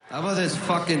How about this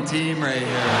fucking team right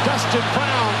here? Dustin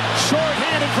Brown,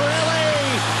 short-handed for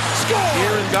LA. Score!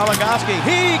 Here is Goligoski.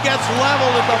 He gets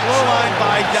leveled at the blue line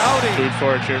by Doughty.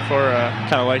 Cheered for,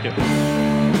 kind of like it.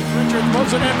 Richard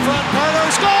puts it in front.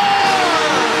 Carter score!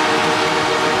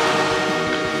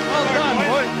 Well done,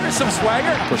 boy. There's some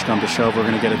swagger. Push come to shove, we're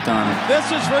going to get it done. This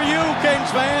is for you,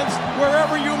 Kings fans,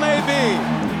 wherever you may be.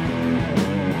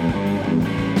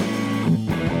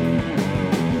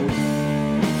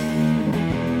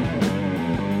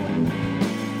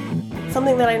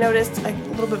 Something that I noticed a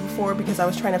little bit before because I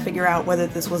was trying to figure out whether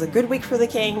this was a good week for the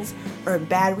Kings or a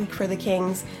bad week for the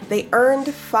Kings. They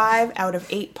earned 5 out of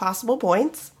 8 possible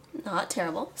points. Not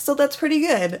terrible. So that's pretty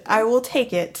good. I will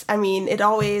take it. I mean,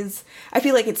 I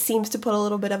feel like it seems to put a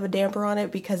little bit of a damper on it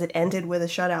because it ended with a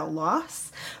shutout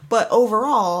loss. But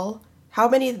overall, how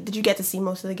many did you get to see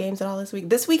most of the games at all this week?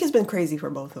 This week has been crazy for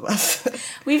both of us.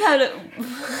 We've had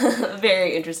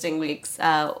very interesting weeks.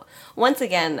 Once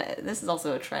again, this is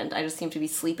also a trend. I just seem to be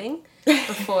sleeping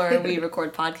before we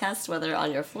record podcasts, whether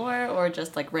on your floor or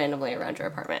just like randomly around your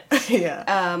apartment.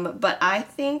 Yeah. But I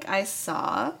think I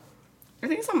saw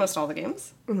most all the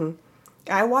games. Mm-hmm.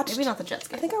 I watched... Maybe not the Jets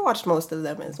game. I think I watched most of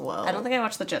them as well. I don't think I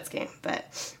watched the Jets game,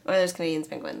 but... Oilers, Canadiens,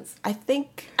 Penguins. I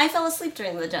think... I fell asleep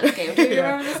during the Jets game. Do you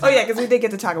remember this? Oh, yeah, because we did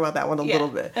get to talk about that one a little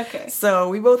bit. Okay. So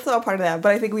we both saw part of that,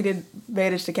 but I think we did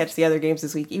manage to catch the other games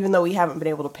this week, even though we haven't been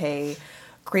able to pay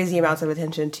crazy amounts of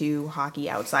attention to hockey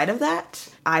outside of that.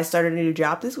 I started a new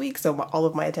job this week, so all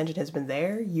of my attention has been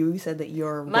there. You said that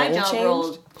your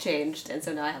role changed, and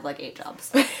so now I have like 8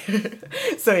 jobs.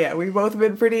 So yeah, we've both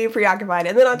been pretty preoccupied.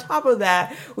 And then on top of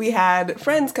that, we had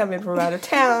friends come in from out of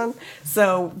town.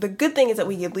 So the good thing is that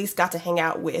we at least got to hang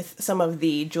out with some of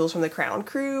the Jewels from the Crown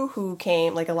crew who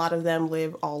came, like a lot of them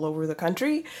live all over the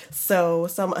country. So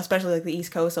some, especially like the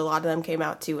East Coast, a lot of them came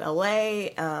out to LA,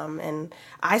 and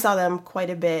I saw them quite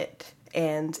a bit.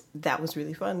 And that was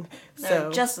really fun. They're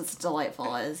just as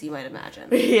delightful as you might imagine.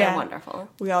 Yeah. They're wonderful.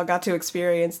 We all got to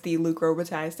experience the Luc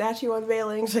Robitaille statue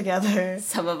unveiling together.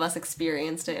 Some of us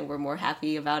experienced it and were more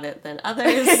happy about it than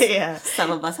others. Yeah.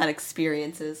 Some of us had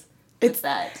experiences with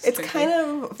that. It's kind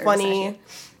of funny.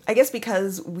 I guess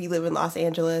because we live in Los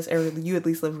Angeles, or you at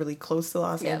least live really close to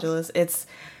Los Angeles, it's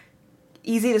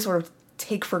easy to sort of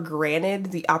take for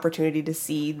granted the opportunity to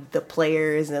see the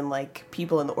players and like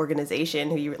people in the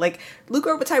organization who you like. Luc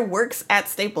Robitaille works at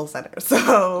Staples Center,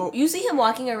 so you see him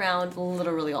walking around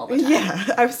literally all the time. Yeah,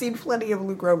 I've seen plenty of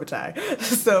Luc Robitaille.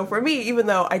 So for me, even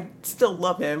though I still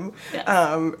love him,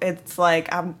 it's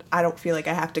like I don't feel like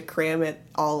I have to cram it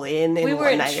all in we one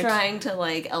weren't night. Trying to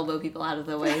like elbow people out of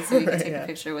the way so we could take a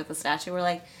picture with the statue. We're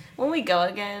like, when we go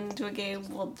again to a game,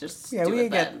 we'll just do we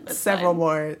it can then. get several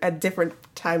more at different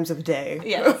times of day.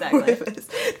 Yeah, exactly.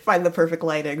 Find the perfect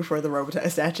lighting for the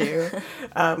Robitaille statue.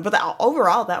 But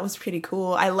overall, that was pretty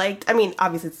cool.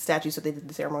 Obviously it's a statue, so they did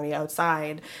the ceremony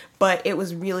outside, but it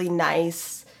was really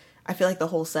nice. I feel like the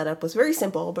whole setup was very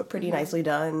simple, but pretty nicely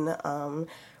done.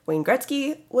 Wayne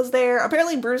Gretzky was there.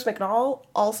 Apparently Bruce McNall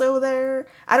also there.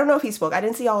 I don't know if he spoke. I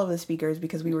didn't see all of the speakers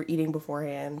because we were eating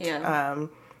beforehand. Yeah.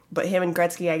 But him and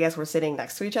Gretzky, I guess, were sitting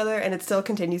next to each other, and it still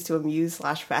continues to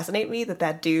amuse/fascinate me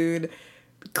that dude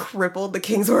crippled the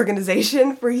Kings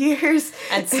organization for years.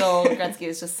 And still Gretzky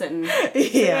is just sitting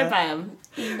right by him.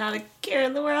 Not a care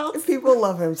in the world. People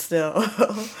love him still.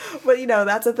 But,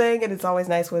 that's a thing, and it's always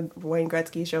nice when Wayne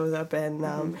Gretzky shows up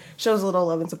and shows a little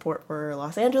love and support for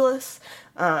Los Angeles.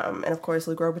 And, of course,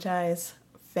 Luc Robitaille's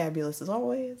fabulous as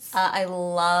always. I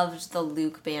loved the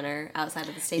Luc banner outside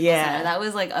of the Staples Center. That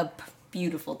was like a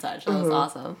beautiful touch. That was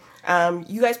awesome.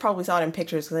 You guys probably saw it in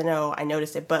pictures because I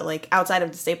noticed it, but like outside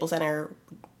of the Staples Center,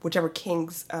 whichever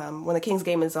Kings, when the Kings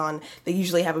game is on, they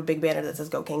usually have a big banner that says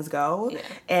 "Go Kings Go,"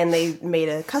 and they made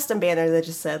a custom banner that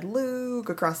just said "Luke"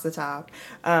 across the top,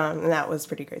 and that was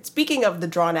pretty great. Speaking of the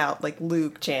drawn out like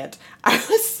Luke chant, I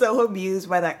was so amused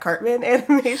by that Cartman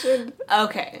animation.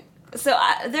 Okay. So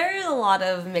there are a lot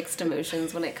of mixed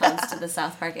emotions when it comes to the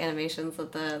South Park animations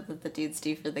that the dudes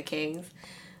do for the Kings.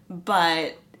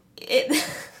 But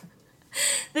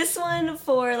this one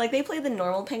they played the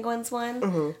normal Penguins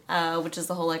one, which is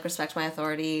the whole like respect my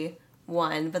authority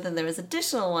one. But then there was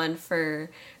additional one for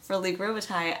Luc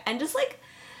Robitaille, and just like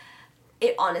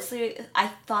it honestly, I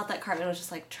thought that Cartman was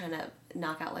just like trying to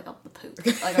knock out like a poop,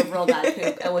 like a real bad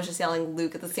poop, and was just yelling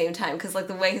Luke at the same time because like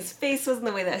the way his face was and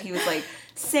the way that he was like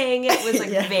saying it was like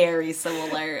very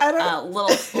similar.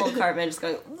 Little Cartman just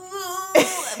going,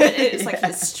 but it was like he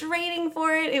was straining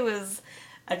for it. It was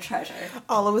a treasure.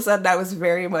 All of a sudden, I was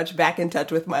very much back in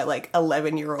touch with my,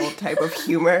 11-year-old type of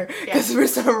humor. Because for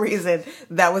some reason,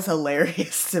 that was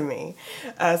hilarious to me.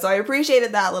 So I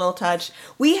appreciated that little touch.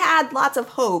 We had lots of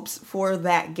hopes for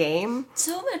that game.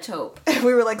 So much hope.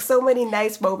 We were like, so many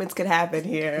nice moments could happen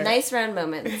here. Nice round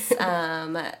moments.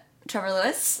 Trevor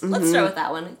Lewis, let's start with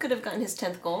that one. Could have gotten his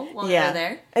 10th goal while we were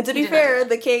there. And to be fair,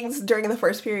 the Kings, during the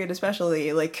first period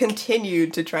especially,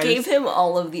 continued to try Gave him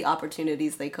all of the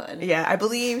opportunities they could. Yeah, I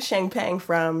believe Shang Peng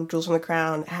from Jules from the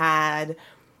Crown had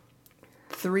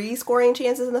 3 scoring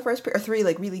chances in the first period, or 3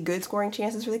 really good scoring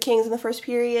chances for the Kings in the first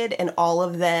period, and all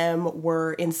of them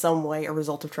were in some way a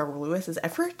result of Trevor Lewis's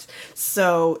effort.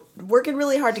 So working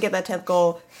really hard to get that 10th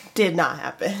goal did not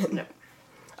happen. No.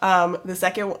 The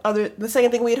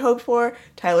second thing we had hoped for,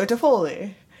 Tyler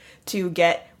Toffoli, to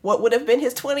get what would have been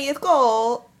his 20th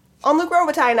goal on Luc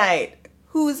Robitaille night,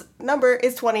 whose number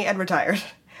is 20 and retired.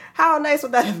 How nice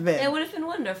would that have been? It would have been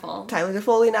wonderful. Tyler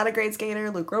Toffoli, not a great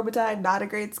skater. Luc Robitaille, not a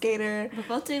great skater. We're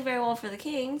both doing very well for the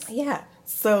Kings. Yeah,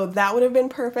 so that would have been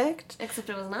perfect. Except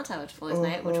it was not Tyler Toffoli's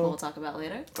night, which we'll talk about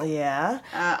later. Yeah.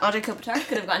 Andre Kopitar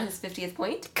could have gotten his 50th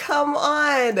point. Come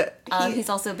on! He's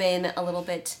also been a little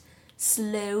bit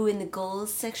slow in the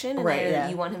goals section,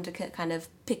 and you want him to kind of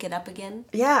pick it up again.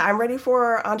 Yeah, I'm ready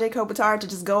for Andre Kopitar to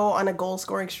just go on a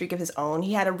goal-scoring streak of his own.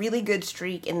 He had a really good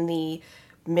streak in the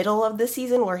middle of the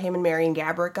season where him and Marian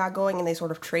Gaborik got going and they sort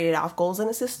of traded off goals and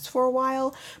assists for a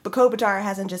while. But Kopitar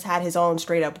hasn't just had his own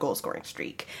straight-up goal-scoring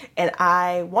streak. And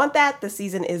I want that. The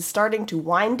season is starting to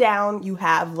wind down. You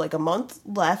have a month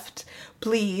left.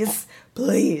 Please,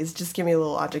 just give me a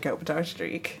little Andre Kopitar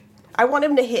streak. I want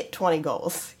him to hit 20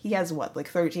 goals. He has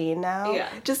 13 now? Yeah.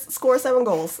 Just score 7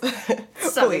 goals.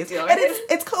 So big deal, right? And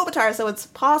it's Kopitar, so it's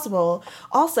possible.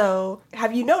 Also,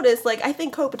 have you noticed, I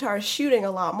think Kopitar is shooting a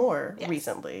lot more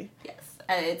recently. Yes.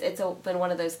 It's been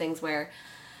one of those things where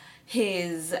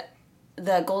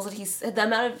the goals the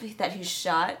amount that he's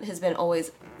shot has been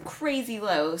always crazy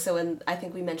low. So I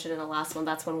think we mentioned in the last one,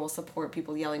 that's when we'll support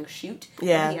people yelling shoot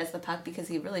when he has the puck, because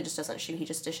he really just doesn't shoot. He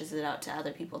just dishes it out to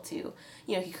other people to,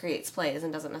 he creates plays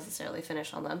and doesn't necessarily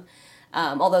finish on them.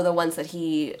 Although the ones that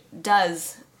he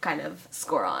does kind of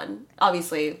score on,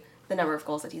 obviously the number of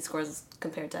goals that he scores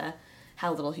compared to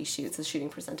how little he shoots, his shooting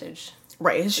percentage.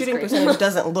 Right, his shooting percentage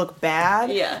doesn't look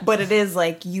bad, but it is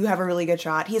you have a really good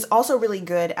shot. He's also really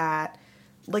good at,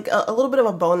 a little bit of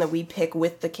a bone that we pick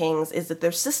with the Kings is that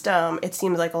their system, it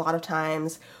seems like a lot of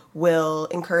times, will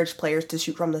encourage players to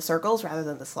shoot from the circles rather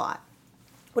than the slot.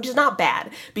 Which is not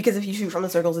bad, because if you shoot from the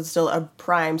circles, it's still a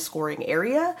prime scoring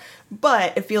area,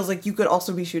 but it feels like you could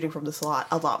also be shooting from the slot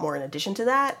a lot more in addition to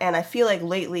that, and I feel like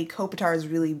lately Kopitar has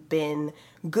really been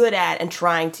good at and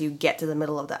trying to get to the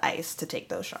middle of the ice to take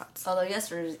those shots. Although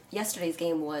yesterday's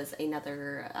game was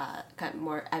another kind of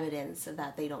more evidence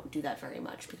that they don't do that very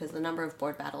much, because the number of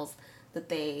board battles that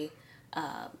they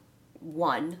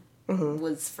won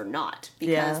was for naught,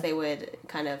 because they would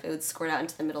it would squirt out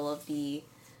into the middle of the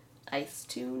ice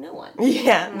to no one.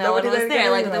 Yeah, no one was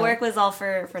there. The work was all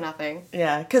for nothing.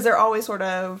 Yeah, because they're always sort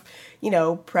of,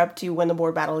 prepped to win the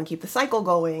board battle and keep the cycle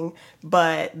going,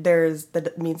 but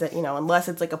that means that, unless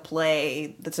it's a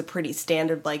play that's a pretty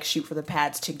standard, shoot for the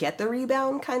pads to get the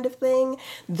rebound kind of thing,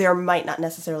 there might not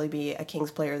necessarily be a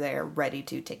Kings player there ready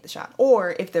to take the shot.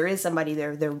 Or if there is somebody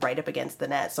there, they're right up against the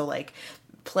net. So,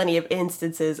 plenty of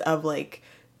instances of,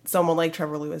 someone like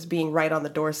Trevor Lewis being right on the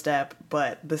doorstep,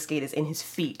 but the skate is in his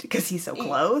feet because he's so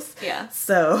close. Yeah.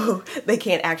 So they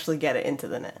can't actually get it into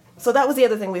the net. So that was the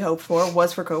other thing we hoped for,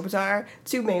 was for Kopitar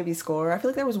to maybe score. I feel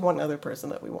like there was one other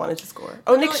person that we wanted to score.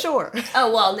 Oh, Nick Shore.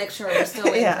 Oh, well, Nick Shore. We're still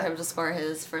waiting for him to score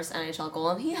his first NHL goal.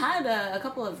 And he had a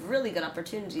couple of really good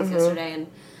opportunities yesterday.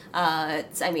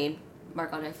 And,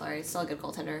 Marc-Andre Fleury is still a good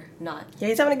goaltender. Yeah,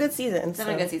 he's having a good season. He's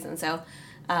having a good season. So,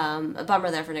 a bummer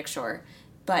there for Nick Shore.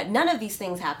 But none of these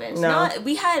things happened. No.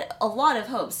 We had a lot of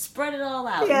hopes. Spread it all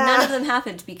out. Yeah. None of them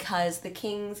happened because the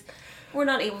Kings were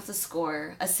not able to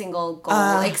score a single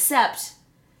goal, except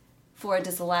for a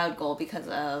disallowed goal because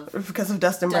of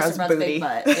Dustin Brown's booty. Big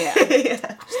butt. Yeah.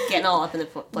 Just getting all up in the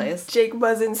place. Jake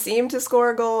Muzzin seemed to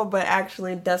score a goal, but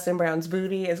actually Dustin Brown's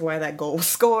booty is why that goal was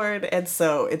scored, and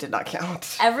so it did not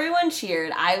count. Everyone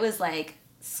cheered. I was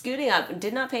scooting up,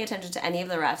 did not pay attention to any of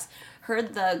the refs.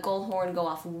 Heard the goal horn go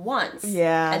off once.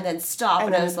 Yeah. And then stop,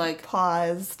 and I was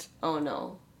paused. Oh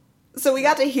no. So we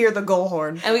got to hear the goal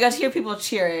horn. And we got to hear people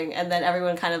cheering, and then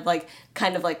everyone kind of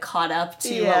caught up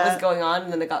to what was going on,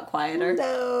 and then it got quieter.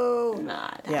 No.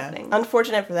 Not happening.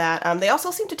 Unfortunate for that. They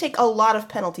also seemed to take a lot of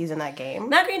penalties in that game.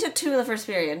 Matt Green took 2 in the first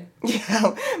period.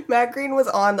 Yeah. Matt Green was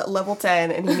on level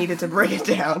 10, and he needed to bring it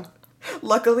down.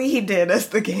 Luckily he did as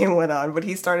the game went on, but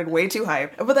he started way too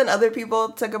hype. But then other people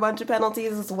took a bunch of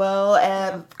penalties as well,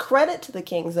 and credit to the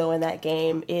Kings, though, in that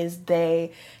game is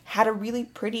they had a really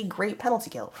pretty great penalty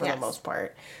kill for the most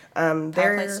part. Power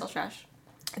play's still trash.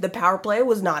 The power play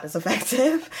was not as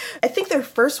effective. I think their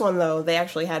first one, though, they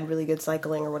actually had really good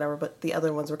cycling or whatever, but the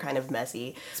other ones were kind of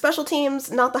messy. Special teams,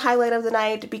 not the highlight of the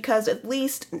night, because at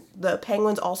least the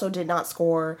Penguins also did not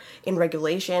score in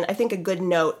regulation. I think a good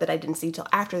note that I didn't see till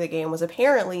after the game was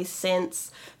apparently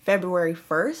since February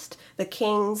 1st, the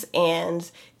Kings and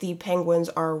the Penguins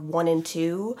are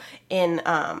 1-2 in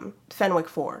Fenwick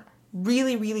 4.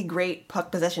 Really, really great puck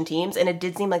possession teams, and it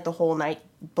did seem like the whole night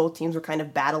both teams were kind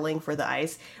of battling for the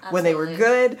ice. Absolutely. When they were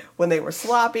good, when they were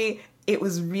sloppy. It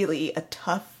was really a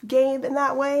tough game in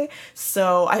that way.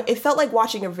 So it felt like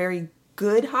watching a very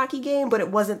good hockey game, but it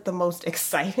wasn't the most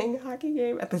exciting hockey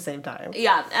game at the same time.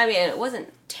 Yeah, I mean, it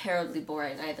wasn't terribly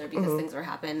boring either because things were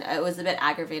happening. It was a bit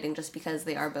aggravating just because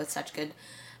they are both such good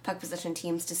puck possession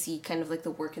teams to see kind of like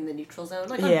the work in the neutral zone,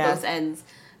 like on both ends.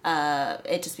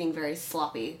 It just being very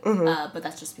sloppy, but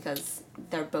that's just because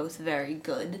they're both very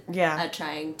good at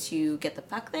trying to get the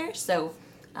puck there, so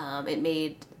it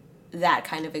made that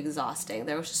kind of exhausting.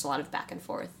 There was just a lot of back and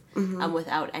forth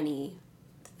without any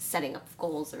setting up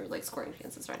goals or like scoring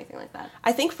chances or anything like that.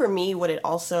 I think for me what it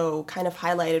also kind of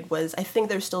highlighted was I think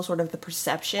there's still sort of the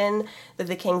perception that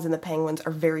the Kings and the Penguins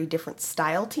are very different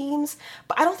style teams,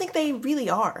 but I don't think they really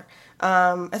are.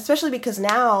 Especially because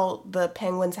now the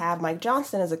Penguins have Mike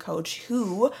Johnston as a coach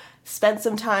who spent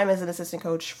some time as an assistant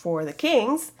coach for the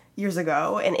Kings years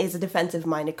ago and is a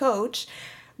defensive-minded coach.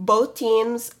 Both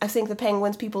teams, I think the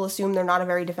Penguins, people assume they're not a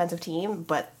very defensive team,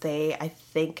 but they, I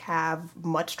think, have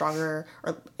much stronger,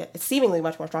 or seemingly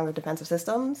much more stronger defensive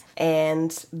systems.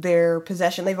 And their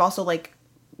possession, they've also,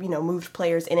 moved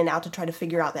players in and out to try to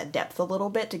figure out that depth a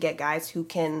little bit to get guys who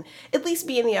can at least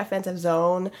be in the offensive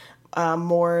zone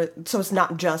more, so it's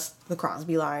not just the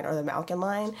Crosby line or the Malkin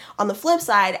line. On the flip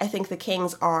side, I think the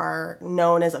Kings are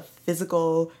known as a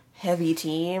physical heavy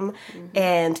team,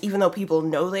 and even though people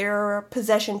know they're a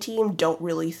possession team, don't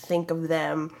really think of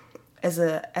them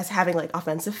as having like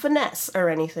offensive finesse or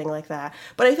anything like that.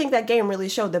 But I think that game really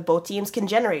showed that both teams can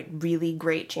generate really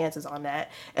great chances on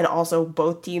net, and also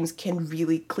both teams can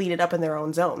really clean it up in their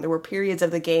own zone. There were periods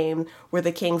of the game where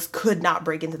the Kings could not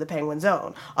break into the Penguin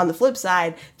zone. On the flip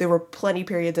side, there were plenty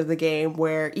periods of the game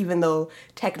where even though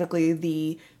technically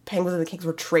the Penguins and the Kings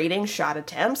were trading shot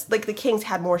attempts, like the Kings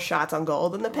had more shots on goal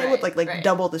than the Penguins,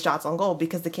 double the shots on goal,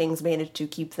 because the Kings managed to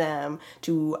keep them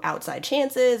to outside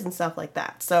chances and stuff like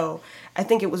that. So I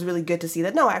think it was really good to see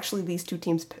that, no, actually these two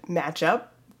teams match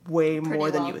up way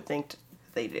more than you would think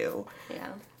they do.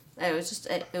 Yeah. It was just,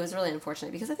 it was really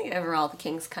unfortunate because I think overall the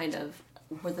Kings kind of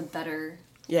were the better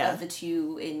of the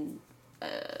two in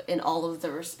all of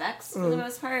the respects for the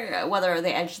most part. Whether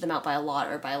they edged them out by a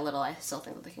lot or by a little, I still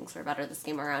think that the Kings were better this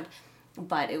game around.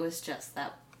 But it was just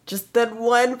that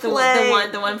one play,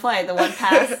 the one play, the one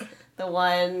pass, the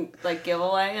one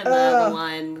giveaway, and the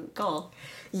one goal.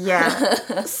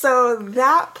 Yeah. So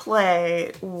that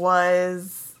play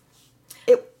was.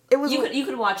 It was. You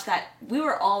could watch that. We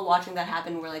were all watching that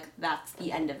happen. We're like, that's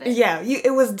the end of it. Yeah,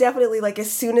 it was definitely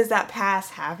as soon as that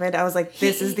pass happened, I was like,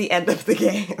 this is the end of the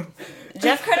game.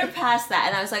 Jeff Carter passed that,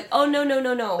 and I was like, oh, no.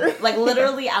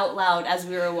 Literally out loud as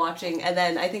we were watching, and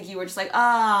then I think you were just like,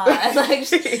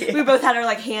 and we both had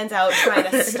our hands out trying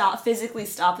to physically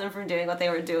stop them from doing what they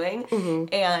were doing.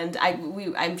 And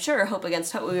I'm sure, hope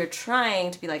against hope, we were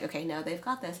trying to be like, okay, no, they've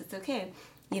got this, it's okay.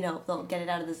 They'll get it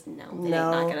out of this. No, they did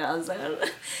not get it out of this.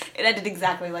 It ended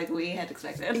exactly like we had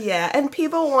expected. Yeah, and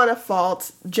people want to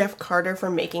fault Jeff Carter for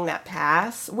making that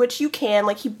pass, which you can.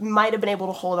 He might have been able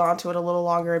to hold on to it a little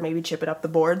longer and maybe chip it up the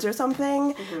boards or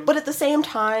something. But at the same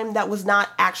time, that was not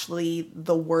actually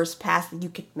the worst pass that you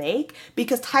could make,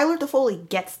 because Tyler Toffoli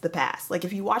gets the pass.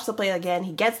 If you watch the play again,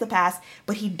 he gets the pass,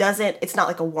 but he doesn't, it's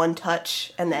not a one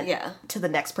touch and then to the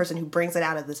next person who brings it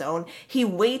out of the zone. He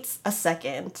waits a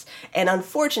second, and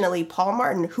unfortunately, Paul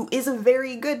Martin, who is a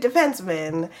very good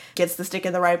defenseman, gets the stick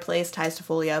in the right place, ties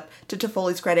Toffoli up. To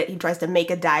Toffoli's credit, he tries to make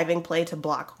a diving play to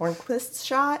block Hornquist's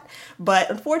shot,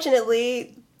 but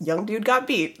unfortunately, young dude got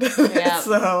beat. Yep.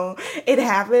 So it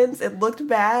happens. It looked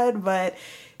bad, but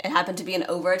it happened to be in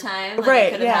overtime. It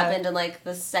could have happened in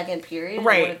the second period.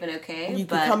 Right. It would have been okay. You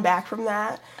could come back from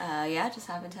that. It just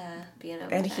happened to be in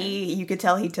overtime. And you could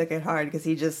tell he took it hard because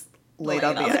he just laid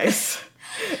on the ice.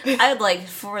 I'd like,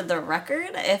 for the record,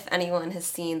 if anyone has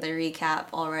seen the recap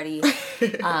already,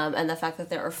 and the fact that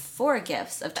there are 4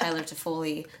 gifs of Tyler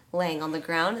Toffoli laying on the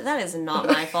ground, that is not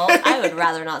my fault. I would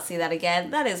rather not see that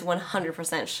again. That is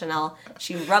 100% Chanel.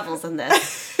 She revels in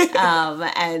this,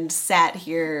 and sat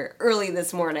here early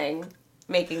this morning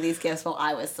making these gifts while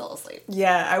I was still asleep.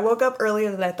 Yeah, I woke up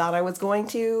earlier than I thought I was going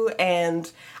to, and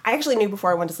I actually knew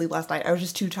before I went to sleep last night, I was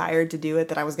just too tired to do it,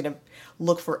 that I was going to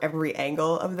look for every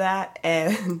angle of that,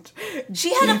 and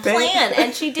she had a plan,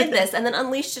 and she did this, and then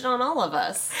unleashed it on all of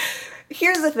us.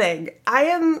 Here's the thing. I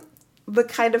am the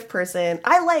kind of person,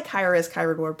 I like high-risk,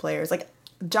 high-reward players. Like,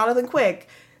 Jonathan Quick,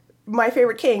 my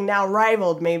favorite king, now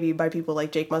rivaled maybe by people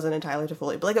like Jake Muzzin and Tyler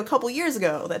Toffoli. But like a couple years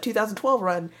ago, that 2012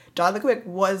 run, Jonathan Quick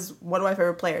was one of my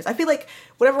favorite players. I feel like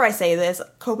whenever I say this,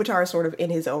 Kopitar is sort of in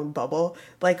his own bubble.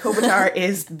 Like, Kopitar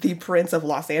is the Prince of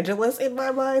Los Angeles in my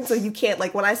mind. So you can't,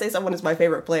 like, when I say someone is my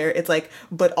favorite player, it's like,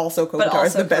 but also Kopitar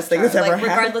is the best thing that's ever happened.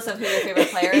 Regardless of who your favorite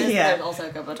player is, there's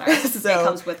also Kopitar. So, it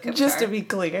comes with Kopitar. Just to be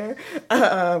clear,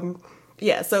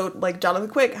 yeah, so, like,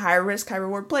 Jonathan Quick, high-risk,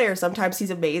 high-reward player. Sometimes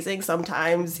he's amazing.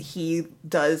 Sometimes he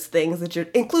does things that you're...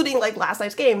 Including, like, last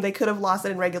night's game. They could have lost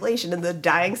it in regulation in the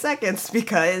dying seconds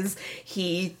because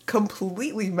he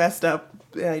completely messed up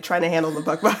trying to handle the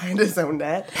puck behind his own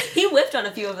net. He whipped on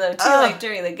a few of them, too,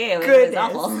 during the game. Goodness.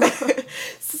 It was awful.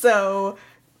 So...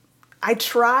 I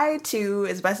try to,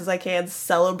 as best as I can,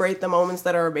 celebrate the moments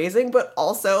that are amazing, but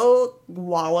also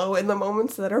wallow in the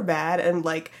moments that are bad, and,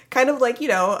 like, kind of like, you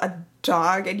know, a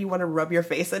dog and you want to rub your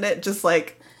face in it, just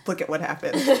like, look at what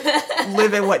happened.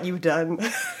 Live in what you've done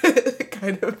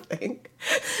kind of thing.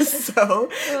 So,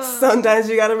 sometimes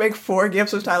you gotta make 4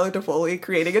 gifts of Tyler Toffoli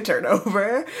creating a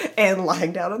turnover and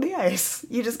lying down on the ice.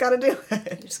 You just gotta do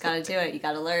it. You just gotta do it. You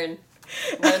gotta learn.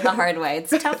 Learn the hard way. It's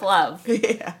tough love.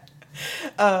 Yeah.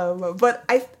 But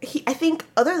I think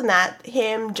other than that,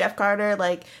 him, Jeff Carter,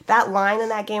 like, that line in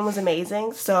that game was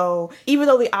amazing. So even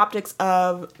though the optics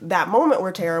of that moment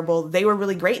were terrible, they were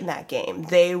really great in that game.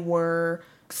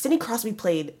 Sidney Crosby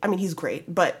played, I mean, he's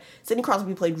great, but Sidney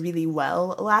Crosby played really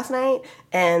well last night,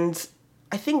 and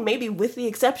I think maybe with the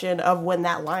exception of when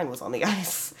that line was on the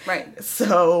ice. Right.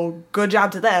 So, good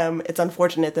job to them. It's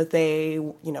unfortunate that they,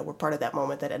 you know, were part of that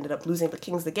moment that ended up losing the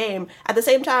Kings the game. At the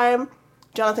same time,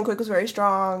 Jonathan Quick was very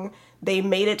strong. They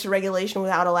made it to regulation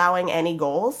without allowing any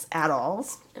goals at all.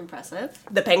 Impressive.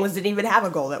 The Penguins didn't even have a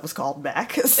goal that was called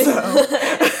back. So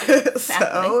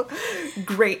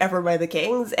great effort by the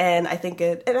Kings. And I think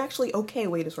an actually okay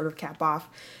way to sort of cap off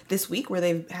this week, where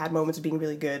they've had moments of being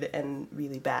really good and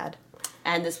really bad.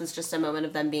 And this was just a moment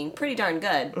of them being pretty darn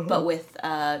good, but with,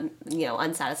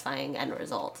 unsatisfying end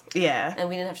result. Yeah. And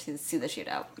we didn't have to see the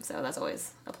shootout, so that's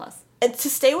always a plus. And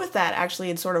to stay with that, actually,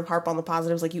 and sort of harp on the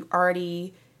positives, like,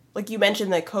 you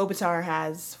mentioned that Kopitar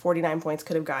has 49 points,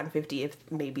 could have gotten 50 if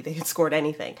maybe they had scored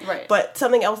anything. Right. But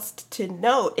something else to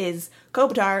note is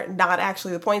Kopitar, not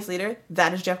actually the points leader.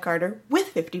 That is Jeff Carter with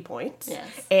 50 points.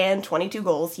 Yes. And 22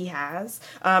 goals he has.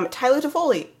 Tyler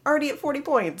Toffoli, already at 40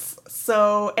 points.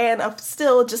 So, and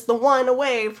still just the one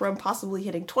away from possibly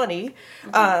hitting 20.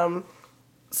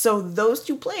 So those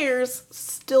 2 players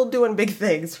still doing big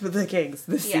things for the Kings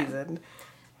this season.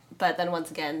 But then once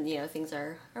again, things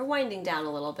are winding down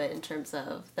a little bit in terms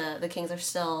of the Kings are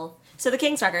still... So the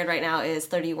Kings record right now is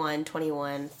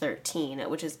 31-21-13,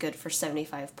 which is good for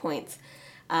 75 points.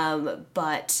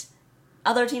 But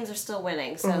other teams are still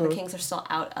winning, so the Kings are still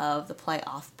out of the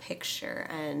playoff picture.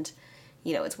 And,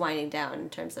 it's winding down in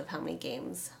terms of how many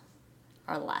games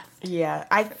are left. Yeah,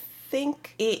 I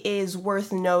think it is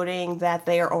worth noting that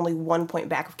they are only 1 point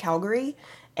back of Calgary.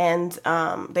 And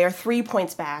they are 3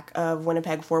 points back of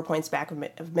Winnipeg, 4 points back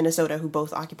of Minnesota, who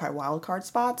both occupy wildcard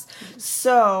spots.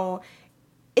 So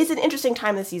it's an interesting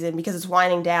time this season because it's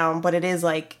winding down, but it is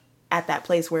like at that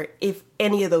place where if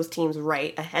any of those teams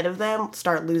right ahead of them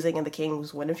start losing and the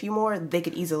Kings win a few more, they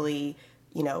could easily,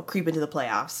 creep into the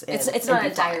playoffs. It's not a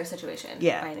dire situation.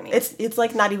 Yeah, by any means. It's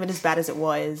like not even as bad as it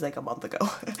was like a month ago,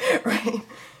 right?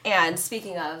 And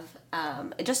speaking of,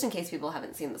 just in case people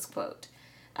haven't seen this quote,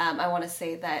 I want to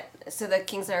say that, so the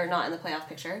Kings are not in the playoff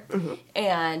picture,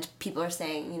 and people are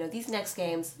saying, these next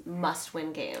games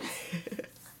must-win games.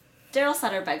 Daryl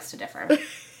Sutter begs to differ.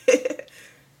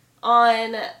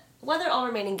 On whether all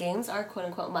remaining games are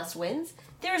quote-unquote must-wins,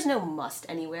 there is no must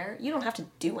anywhere. You don't have to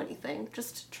do anything.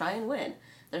 Just try and win.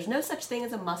 There's no such thing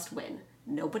as a must-win.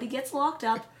 Nobody gets locked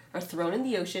up or thrown in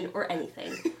the ocean or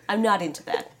anything. I'm not into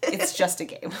that. It's just a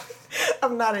game.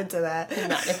 I'm not into that. I'm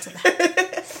not into that.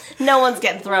 No one's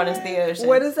getting thrown into the ocean.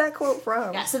 What is that quote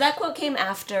from? Yeah, so that quote came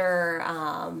after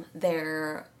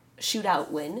their shootout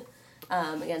win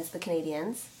against the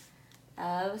Canadiens.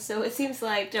 So it seems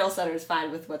like Daryl Sutter's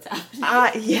fine with what's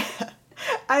happening. Yeah.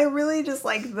 I really just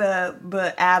like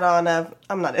the add-on of,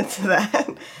 I'm not into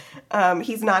that.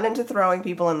 He's not into throwing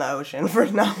people in the ocean for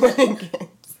not winning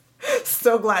games.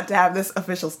 So glad to have this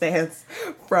official stance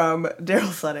from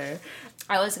Daryl Sutter.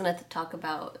 I was going to talk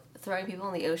about throwing people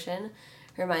in the ocean.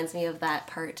 Reminds me of that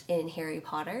part in Harry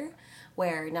Potter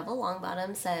where Neville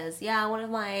Longbottom says, yeah, one of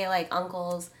my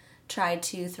uncles tried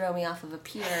to throw me off of a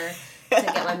pier to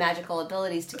get my magical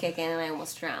abilities to kick in, and I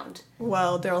almost drowned.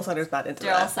 Well, Daryl Sutter's not into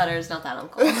that. Daryl Sutter's not that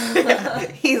uncle.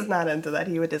 He's not into that.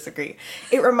 He would disagree.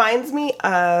 It reminds me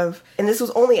of, and this was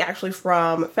only actually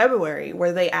from February,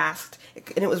 where they asked,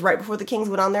 and it was right before the Kings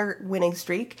went on their winning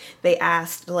streak, they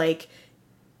asked,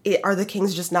 are the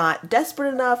Kings just not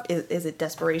desperate enough? Is it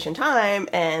desperation time?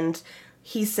 And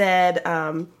he said,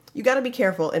 you gotta be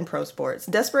careful in pro sports.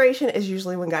 Desperation is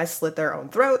usually when guys slit their own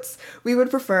throats. We would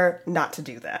prefer not to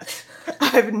do that.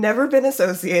 I've never been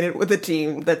associated with a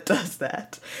team that does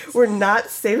that. We're not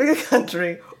saving a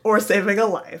country or saving a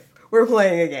life. We're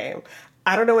playing a game.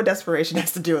 I don't know what desperation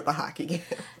has to do with the hockey game.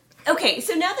 Okay,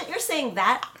 so now that you're saying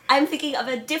that, I'm thinking of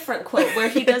a different quote where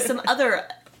he does some other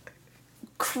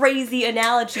crazy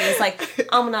analogies, like,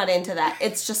 I'm not into that.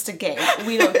 It's just a game.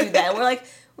 We don't do that. And we're like,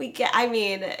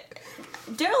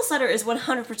 Daryl Sutter is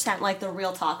 100% like the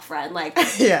real talk friend.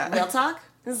 Yeah. Real talk?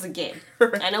 This is a game.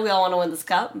 I know we all want to win this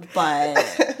cup, but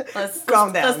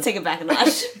Calm down. Let's take it back a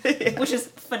notch, Yeah. which is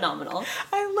phenomenal.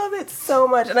 I love it so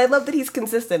much, and I love that he's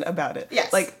consistent about it.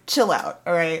 Yes. Chill out,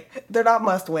 all right? They're not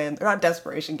must-win. They're not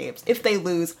desperation games. If they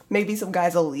lose, maybe some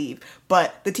guys will leave,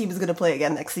 but the team is going to play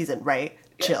again next season, right?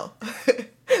 Yeah. Chill.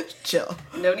 Chill.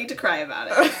 No need to cry about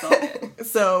it. It's all good.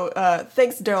 So,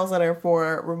 thanks to Daryl Sutter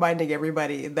for reminding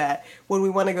everybody that when we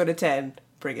want to go to 10,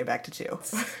 bring it back to 2.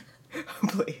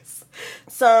 Please.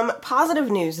 Some positive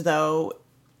news, though,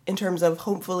 in terms of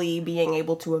hopefully being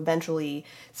able to eventually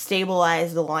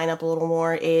stabilize the lineup a little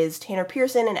more, is Tanner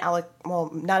Pearson and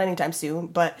not anytime soon,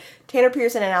 but Tanner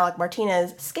Pearson and Alec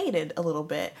Martinez skated a little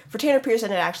bit. For Tanner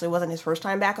Pearson, it actually wasn't his first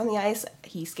time back on the ice.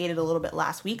 He skated a little bit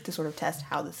last week to sort of test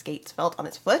how the skates felt on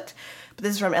his foot. But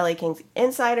this is from LA Kings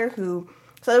Insider,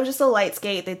 so it was just a light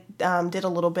skate. They did a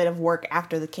little bit of work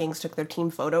after the Kings took their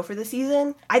team photo for the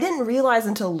season. I didn't realize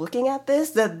until looking at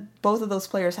this that both of those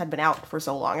players had been out for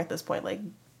so long at this point.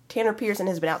 Tanner Pearson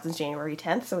has been out since January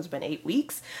 10th, so it's been 8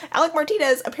 weeks. Alec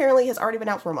Martinez apparently has already been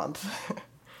out for a month.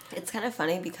 It's kind of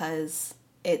funny because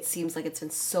it seems like it's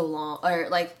been so long, or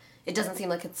it doesn't seem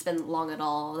like it's been long at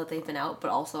all that they've been out, but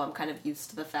also I'm kind of used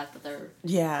to the fact that they're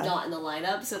not in the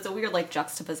lineup, so it's a weird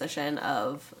juxtaposition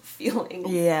of feeling.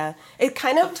 Yeah. It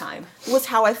kind of time was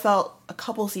how I felt a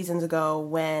couple seasons ago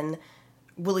when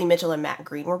Willie Mitchell and Matt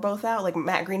Green were both out.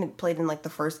 Matt Green had played in the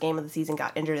first game of the season,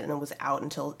 got injured, and then was out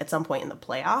until at some point in the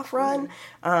playoff run.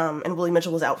 And Willie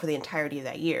Mitchell was out for the entirety of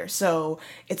that year. So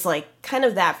it's kind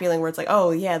of that feeling where it's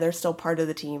oh yeah, they're still part of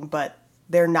the team, but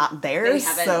they're not there. They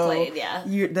haven't played, yeah.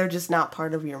 They're just not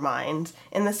part of your mind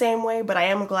in the same way. But I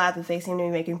am glad that they seem to be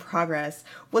making progress.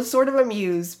 Was sort of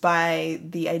amused by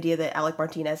the idea that Alec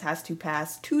Martinez has to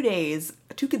pass 2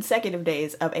 consecutive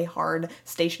days of a hard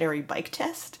stationary bike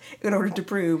test in order to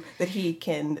prove that he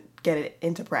can get it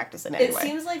into practice in any way. It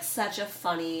seems like such a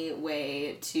funny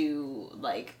way to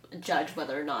judge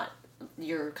whether or not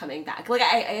you're coming back.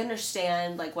 I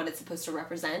understand what it's supposed to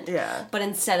represent. Yeah. But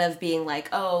instead of being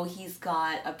oh, he's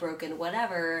got a broken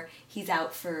whatever, he's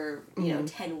out for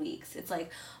 10 weeks. It's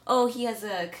oh, he has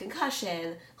a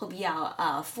concussion, he'll be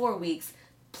out 4 weeks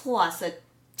plus a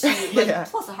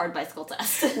plus a hard bicycle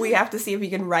test. We have to see if he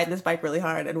can ride this bike really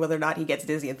hard and whether or not he gets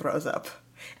dizzy and throws up.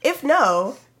 If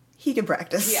no, he can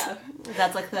practice. Yeah,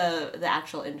 that's the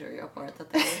actual injury report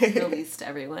that they released to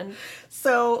everyone.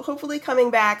 So hopefully coming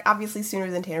back, obviously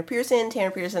sooner than Tanner Pearson. Tanner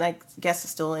Pearson, I guess,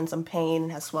 is still in some pain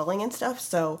and has swelling and stuff,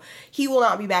 so he will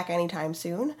not be back anytime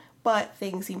soon, but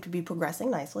things seem to be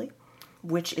progressing nicely,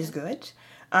 which is good.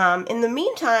 In the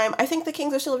meantime, I think the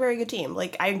Kings are still a very good team.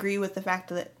 I agree with the fact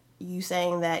that you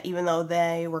saying that even though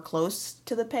they were close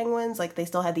to the Penguins, they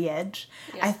still had the edge.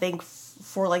 Yeah. I think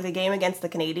for the game against the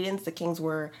Canadiens, the Kings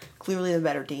were clearly the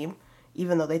better team,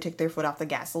 even though they took their foot off the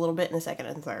gas a little bit in the second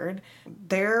and third.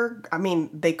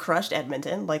 They crushed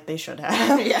Edmonton like they should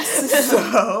have. Yes.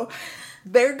 So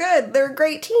they're good. They're a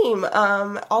great team.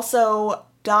 Also,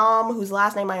 Dom, whose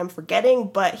last name I am forgetting,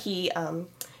 but he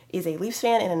is a Leafs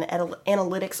fan and an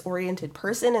analytics-oriented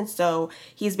person, and so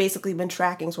he's basically been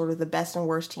tracking sort of the best and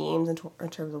worst teams in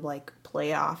terms of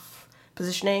playoff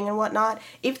positioning and whatnot.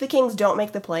 If the Kings don't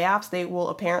make the playoffs, they will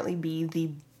apparently be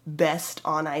the best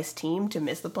on-ice team to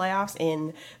miss the playoffs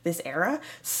in this era.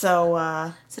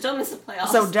 So don't miss the playoffs.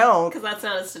 So don't. Because that's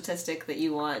not a statistic that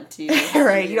you want to...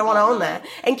 Right, you don't want to own that.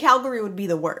 And Calgary would be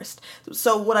the worst.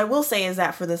 So what I will say is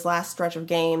that for this last stretch of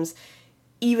games,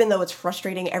 even though it's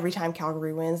frustrating every time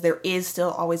Calgary wins, there is still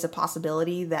always a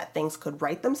possibility that things could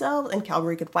right themselves and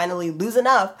Calgary could finally lose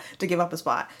enough to give up a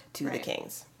spot to the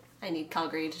Kings. I need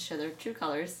Calgary to show their true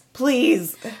colors.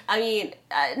 Please. I mean,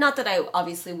 not that I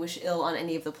obviously wish ill on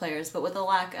any of the players, but with the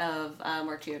lack of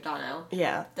Mark Giordano,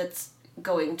 that's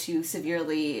going to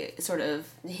severely sort of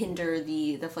hinder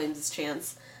the Flames'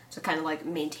 chance to kind of like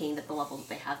maintain at the level that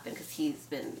they have been, because he's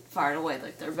been far and away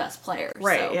like their best player.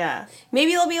 Right, so yeah.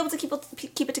 Maybe they'll be able to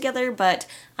keep it together, but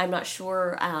I'm not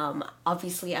sure.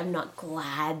 Obviously, I'm not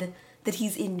glad that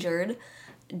he's injured.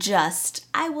 Just,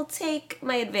 I will take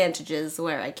my advantages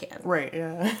where I can. Right,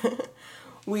 yeah.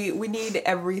 we need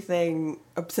everything,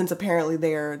 since apparently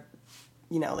they're,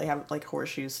 you know, they have, like,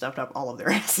 horseshoes stuffed up all of their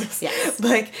asses. Yes.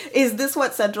 Like, is this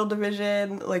what Central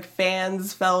Division, like,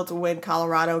 fans felt when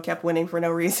Colorado kept winning for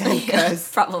no reason? Because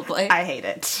probably. I hate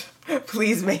it.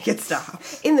 Please make it stop.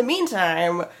 In the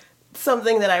meantime,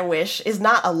 something that I wish is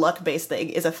not a luck-based thing,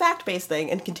 is a fact-based thing,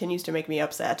 and continues to make me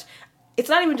upset. It's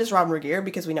not even just Robin Regehr,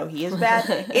 because we know he is bad.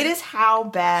 It is how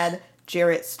bad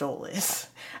Jarrett Stoll is.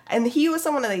 And he was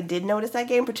someone that they did notice that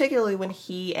game, particularly when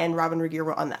he and Robin Regehr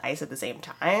were on the ice at the same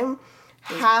time.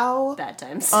 How bad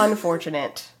times.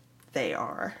 Unfortunate they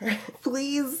are.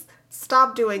 Please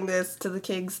stop doing this to the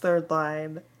Kings' third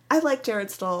line. I like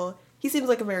Jarrett Stoll. He seems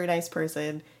like a very nice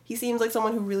person. He seems like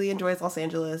someone who really enjoys Los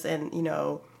Angeles and, you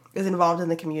know, is involved in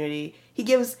the community.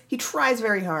 He tries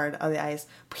very hard on the ice,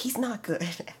 but he's not good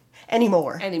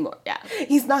anymore. Yeah.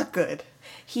 He's not good.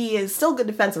 He is still good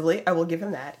defensively. I will give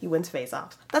him that. He wins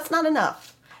faceoffs. That's not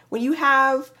enough. When you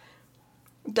have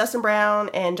Dustin Brown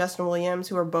and Justin Williams,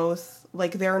 who are both,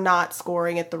 like, they're not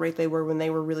scoring at the rate they were when they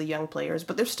were really young players,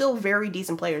 but they're still very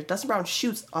decent players. Dustin Brown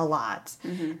shoots a lot.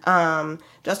 Mm-hmm.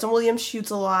 Justin Williams shoots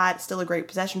a lot, still a great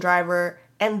possession driver,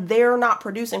 and they're not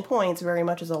producing points very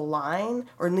much as a line,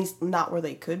 or at least not where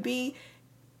they could be.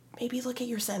 Maybe look at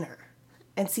your center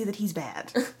and see that he's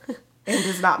bad and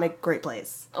does not make great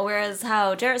plays. Whereas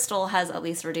how Jarrett Stoll has at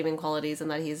least redeeming qualities in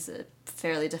that he's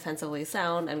fairly defensively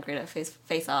sound and great at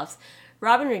face-offs,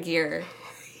 Robin Regehr...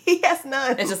 He has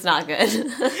none. It's just not good.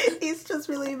 He's just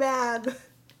really bad.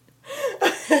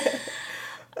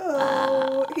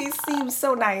 He seems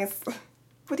so nice,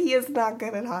 but he is not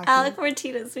good at hockey. Alec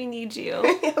Martinez, we need you.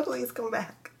 Yeah, please come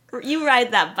back. You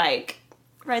ride that bike.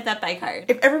 Ride that bike hard.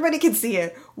 If everybody can see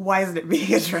it, why isn't it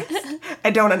being addressed?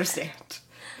 I don't understand.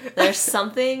 There's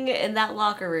something in that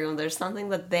locker room. There's something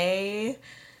that they,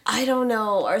 I don't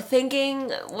know, are thinking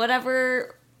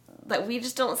whatever that we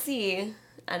just don't see.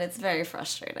 And it's very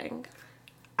frustrating.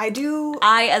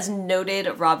 I, as noted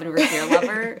Robin Regehr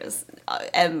lover,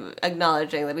 am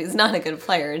acknowledging that he's not a good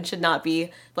player and should not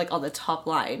be, like, on the top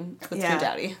line with Drew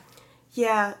Doughty.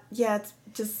 Yeah, it's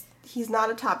just, he's not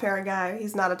a top pairing guy.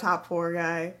 He's not a top four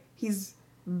guy. He's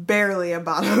barely a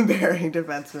bottom pairing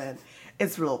defenseman.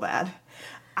 It's real bad.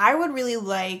 I would really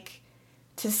like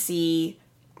to see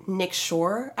Nick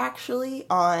Shore, actually,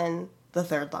 on the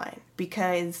third line,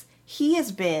 because he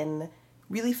has been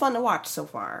really fun to watch so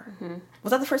far. Mm-hmm.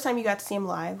 Was that the first time you got to see him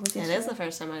live? It is the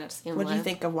first time I got to see him live. What do you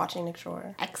think of watching Nick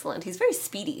Shore? Excellent. He's very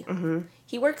speedy. Mm-hmm.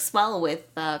 He works well with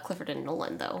Clifford and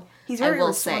Nolan, though. He's very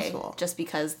resourceful. Say, just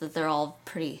because they're all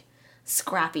pretty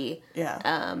scrappy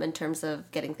in terms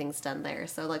of getting things done there.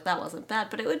 So, like, that wasn't bad.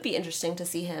 But it would be interesting to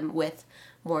see him with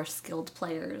more skilled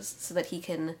players so that he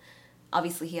can...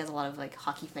 Obviously, he has a lot of, like,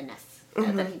 hockey finesse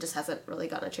that he just hasn't really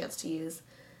gotten a chance to use.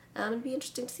 It'd be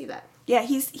interesting to see that. Yeah,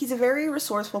 he's a very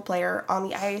resourceful player on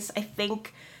the ice. I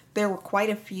think there were quite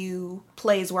a few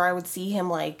plays where I would see him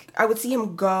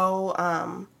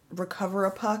go recover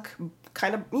a puck,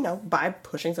 kind of, you know, by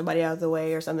pushing somebody out of the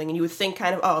way or something, and you would think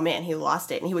kind of, oh man, he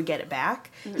lost it, and he would get it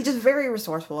back. Mm-hmm. He's just very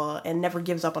resourceful and never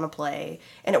gives up on a play,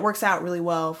 and it works out really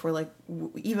well for, like,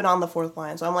 even on the fourth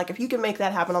line. So I'm like, if you can make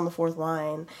that happen on the fourth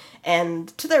line, and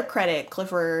to their credit,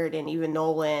 Clifford and even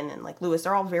Nolan and, like, Lewis,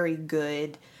 they're all very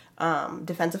good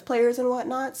defensive players and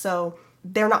whatnot, so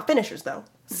they're not finishers, though.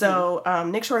 Mm-hmm. So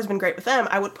Nick Shore has been great with them.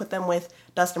 I would put them with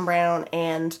Dustin Brown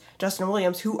and Justin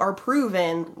Williams, who are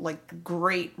proven, like,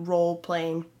 great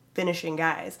role-playing, finishing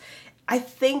guys. I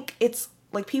think it's,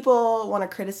 like, people want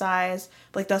to criticize,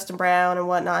 like, Dustin Brown and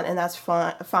whatnot, and that's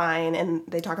fine, and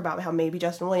they talk about how maybe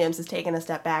Justin Williams has taken a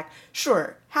step back.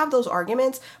 Sure, have those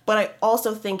arguments, but I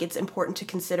also think it's important to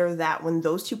consider that when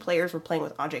those two players were playing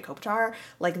with Andrei Kopitar,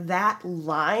 like, that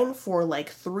line for, like,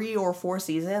 3 or 4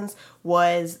 seasons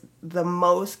was the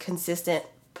most consistent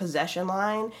possession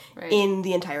line Right. in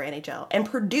the entire NHL and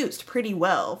produced pretty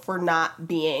well for not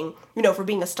being, for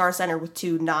being a star center with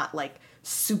two not like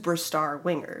superstar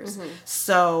wingers.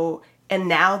 So, and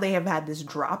now they have had this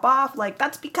drop off. Like,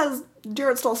 that's because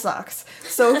Jared Stoll sucks.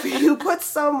 So if you put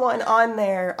someone on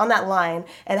that line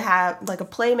and have like a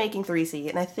playmaking 3C,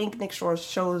 and I think Nick Shore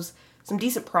shows some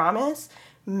decent promise,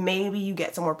 maybe you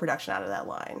get some more production out of that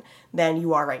line than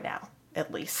you are right now,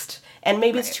 at least. And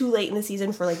maybe it's too late in the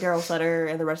season for like Daryl Sutter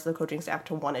and the rest of the coaching staff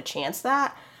to want to chance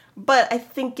that. But I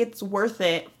think it's worth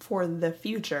it for the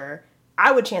future.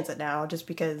 I would chance it now just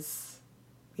because,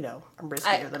 I'm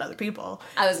riskier than other people.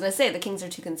 I was gonna say the Kings are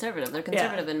too conservative. They're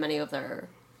conservative in many of their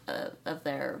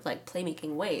like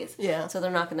playmaking ways. Yeah. So they're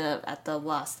not gonna at the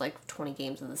last like 20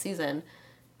 games of the season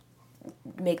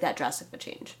make that drastic of a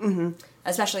change. Mm-hmm.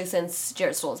 Especially since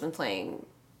Jared Stoll has been playing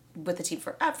with the team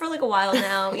for like a while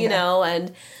now, you know,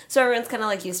 and so everyone's kind of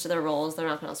like used to their roles. They're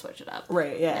not going to switch it up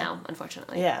now,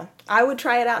 unfortunately. Yeah. I would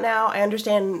try it out now. I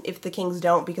understand if the Kings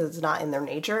don't because it's not in their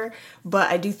nature,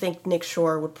 but I do think Nick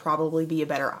Shore would probably be a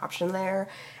better option there.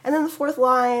 And then the fourth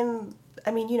line,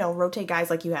 I mean, rotate guys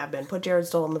like you have been. Put Jared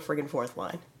Stoll on the friggin' fourth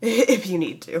line if you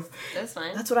need to. That's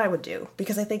fine. That's what I would do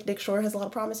because I think Nick Shore has a lot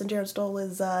of promise and Jared Stoll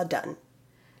is done.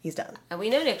 He's done. And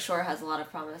we know Nick Shore has a lot of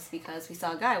promise because we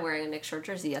saw a guy wearing a Nick Shore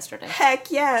jersey yesterday.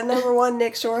 Heck yeah, number one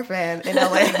Nick Shore fan in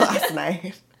LA last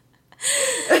night.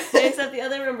 Except the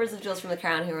other members of Jules from the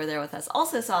Crown who were there with us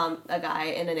also saw a guy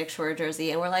in a Nick Shore jersey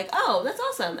and were like, oh, that's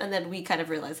awesome. And then we kind of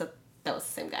realized that was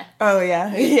the same guy. Oh,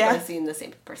 yeah. Yeah. I've seen the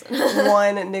same person.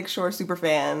 One Nick Shore super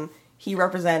fan. He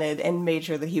represented and made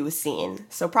sure that he was seen.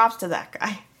 So props to that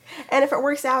guy. And if it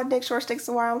works out, Nick Shore sticks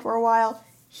around for a while,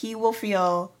 he will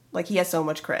feel like he has so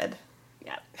much cred.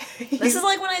 Yeah. This is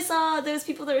like when I saw those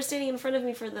people that were standing in front of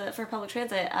me for public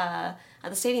transit at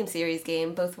the Stadium Series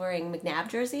game, both wearing McNabb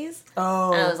jerseys.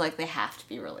 Oh. And I was like, they have to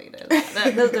be related.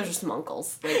 Those are just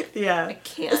uncles. Like, yeah. I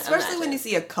can't Especially imagine. when you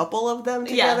see a couple of them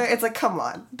together. It's like, come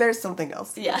on. There's something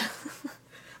else. Yeah.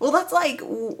 Well, that's like,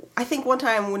 I think one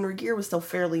time when Regeer was still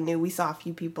fairly new, we saw a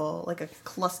few people, like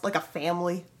a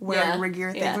family wearing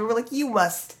Regeer things. Yeah. We were like, you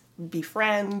must be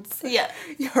friends. Yeah.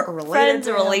 You're related. Friends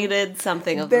to are him. related,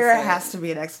 something of There the sort. has to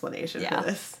be an explanation for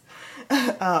this.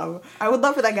 I would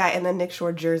love for that guy in the Nick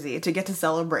Shore jersey to get to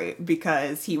celebrate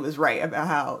because he was right about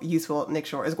how useful Nick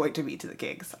Shore is going to be to the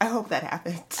Kings. I hope that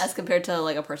happens. As compared to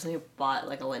like a person who bought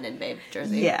like a Linden Babe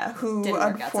jersey. Yeah, who Didn't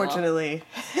work out so well. unfortunately,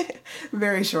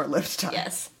 very short-lived time.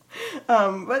 Yes.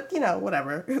 But,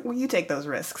 whatever. You take those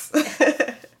risks.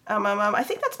 I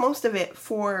think that's most of it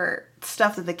for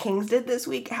stuff that the Kings did this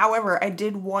week. However, I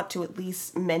did want to at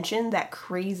least mention that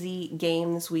crazy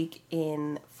game this week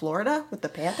in Florida with the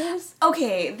Panthers.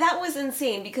 Okay, that was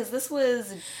insane because this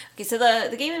was... Okay, so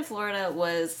the game in Florida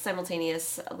was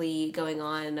simultaneously going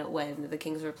on when the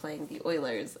Kings were playing the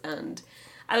Oilers, and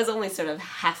I was only sort of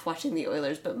half watching the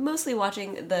Oilers, but mostly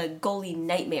watching the goalie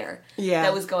nightmare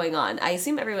that was going on. I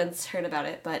assume everyone's heard about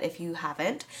it, but if you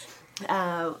haven't...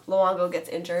 Luongo gets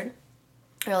injured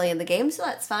early in the game, so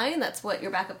that's fine. That's what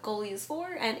your backup goalie is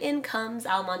for. And in comes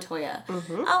Al Montoya.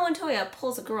 Mm-hmm. Al Montoya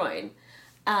pulls a groin.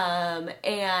 And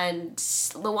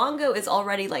Luongo is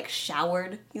already, like,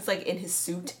 showered. He's, like, in his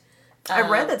suit. I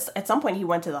read that at some point he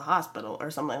went to the hospital or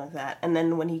something like that. And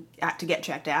then when he had to get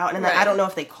checked out. And then I don't know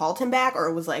if they called him back or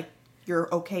it was, like, you're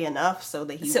okay enough so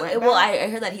that he went back. Well, I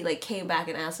heard that he, like, came back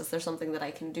and asked if there's something that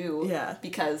I can do. Yeah.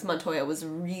 Because Montoya was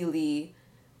really...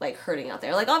 like hurting out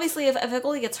there. Like obviously if a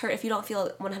goalie gets hurt, if you don't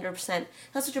feel 100%,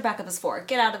 that's what your backup is for.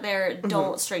 Get out of there,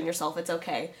 don't strain yourself, it's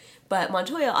okay. But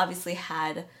Montoya obviously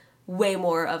had way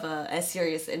more of a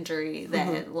serious injury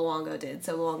than Luongo did,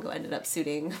 so Luongo ended up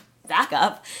suiting back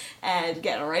up and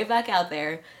getting right back out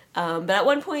there. But at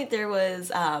one point there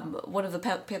was one of the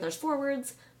Panthers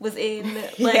forwards was in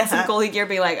some goalie gear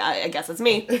being like, I guess it's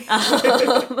me.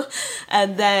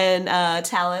 And then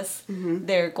Tallis,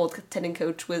 their goaltending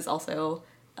coach, was also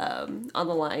on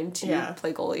the line to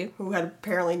play goalie. Who had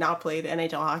apparently not played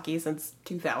NHL hockey since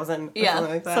 2000 or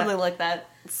something like that.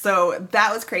 So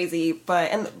that was crazy.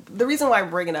 And the reason why I'm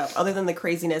bringing it up, other than the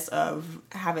craziness of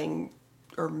having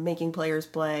or making players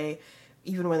play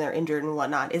even when they're injured and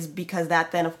whatnot, is because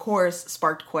that then, of course,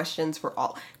 sparked questions for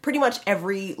pretty much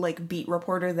every like beat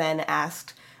reporter then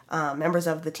asked members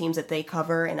of the teams that they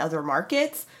cover in other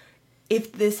markets,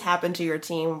 if this happened to your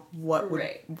team, what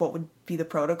would be the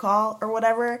protocol or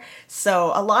whatever.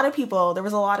 So a lot of people, there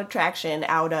was a lot of traction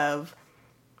out of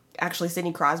actually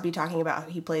Sidney Crosby talking about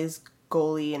he plays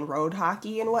goalie in road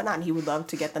hockey and whatnot, and he would love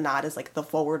to get the nod as like the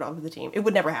forward of the team. It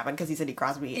would never happen because he's Sidney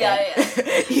Crosby.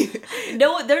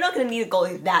 No, they're not going to need a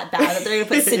goalie that bad that they're going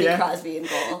to put Sidney Crosby in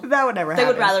goal. That would never They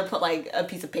happen. would rather put like a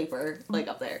piece of paper like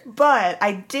up there. But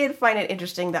I did find it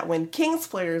interesting that when Kings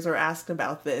players were asked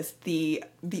about this, the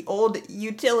old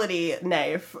utility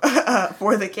knife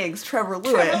for the Kings, Trevor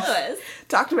Lewis,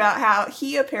 talked about how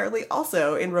he apparently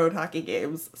also in road hockey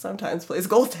games sometimes plays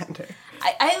goaltender.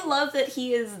 I love that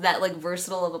he is that like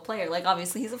versatile of a player. Like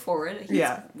obviously he's a forward. He's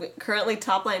currently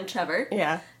top line Trevor.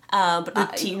 Yeah. But the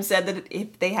team said that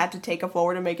if they had to take a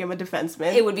forward and make him a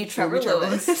defenseman, it would be Trevor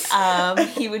Lewis.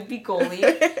 He would be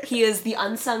goalie. He is the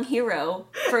unsung hero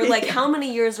for like how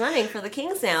many years running for the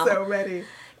Kings now? So many.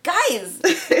 Guys,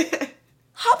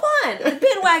 hop on. The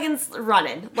bandwagon's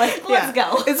running. Like, let's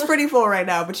go. It's pretty full right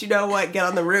now, but you know what? Get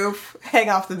on the roof, hang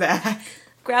off the back.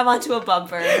 Grab onto a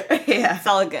bumper. Yeah. It's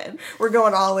all good. We're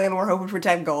going all in. We're hoping for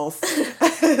 10 goals.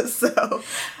 So.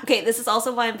 Okay, this is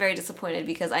also why I'm very disappointed,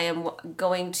 because I am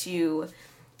going to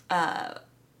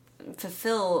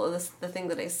fulfill the thing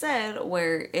that I said,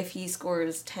 where if he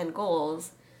scores 10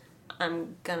 goals,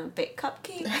 I'm gonna bake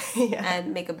cupcakes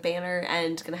and make a banner,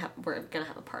 and we're gonna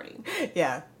have a party.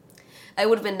 Yeah. It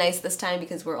would have been nice this time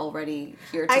because we're already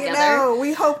here together. I know.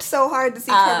 We hoped so hard to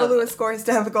see Trevor Lewis score his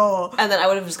 10th goal. And then I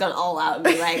would have just gone all out and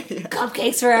be like,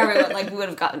 cupcakes for everyone. Like, we would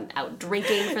have gotten out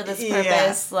drinking for this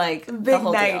purpose. Like, big the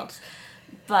whole night. deal.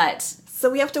 But so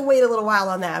we have to wait a little while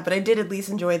on that. But I did at least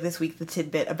enjoy this week the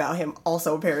tidbit about him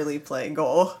also apparently playing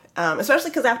goal. Especially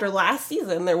because after last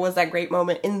season, there was that great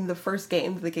moment in the first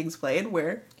game the Kings played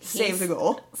where he saved a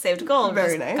goal. Saved a goal.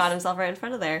 Very just nice. Got himself right in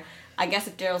front of there. I guess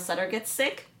if Daryl Sutter gets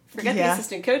sick, forget the Yeah.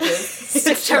 assistant coaches.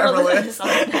 Stick Trevor Lewis on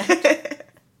the net.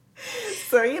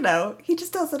 So, you know, he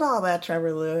just does it all, that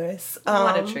Trevor Lewis.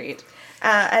 What a treat.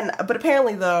 But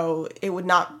apparently, though, it would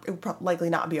likely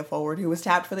not be a forward who was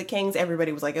tapped for the Kings.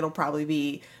 Everybody was like, it'll probably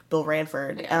be Bill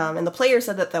Ranford. Yeah. And the player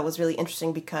said that was really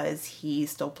interesting because he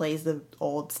still plays the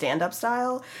old stand-up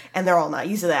style, and they're all not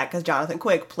used to that because Jonathan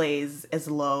Quick plays as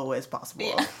low as possible.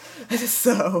 Yeah.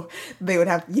 So they would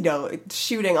have, you know,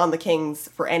 shooting on the Kings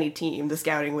for any team, the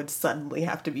scouting would suddenly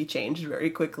have to be changed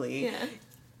very quickly. Yeah.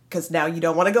 Because now you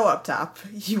don't want to go up top.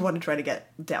 You want to try to get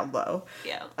down low.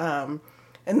 Yeah.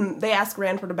 And they asked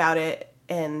Ranford about it,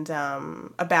 and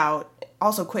about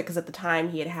also Quick, because at the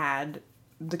time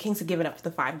the Kings had given up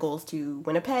the 5 goals to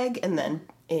Winnipeg, and then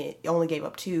it only gave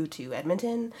up 2 to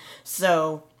Edmonton.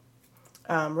 So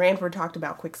Ranford talked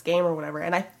about Quick's game or whatever,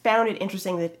 and I found it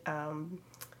interesting that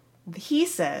he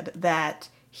said that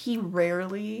he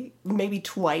rarely, maybe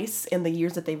twice in the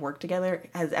years that they've worked together,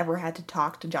 has ever had to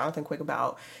talk to Jonathan Quick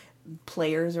about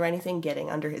players or anything getting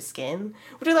under his skin,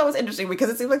 which I thought was interesting because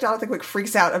it seems like Jonathan Quick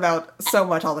freaks out about so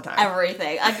much all the time.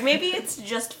 Everything. Like, maybe it's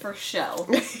just for show.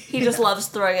 He just loves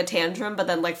throwing a tantrum, but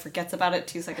then, like, forgets about it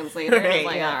 2 seconds later. Right, and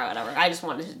like, all right, whatever. I just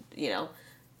wanted to, you know,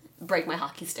 break my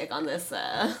hockey stick on this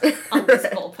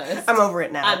goalpost. I'm over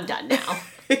it now. I'm done now.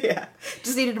 Yeah.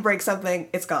 Just needed to break something.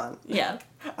 It's gone. Yeah.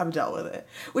 I'm dealt with it.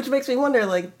 Which makes me wonder,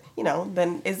 like, you know,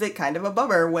 then is it kind of a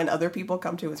bummer when other people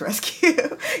come to his rescue?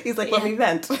 He's like, let me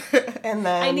vent. And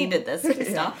then... I needed this to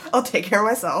stop. I'll take care of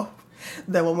myself.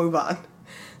 Then we'll move on.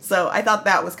 So I thought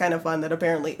that was kind of fun that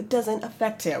apparently it doesn't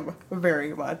affect him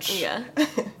very much. Yeah.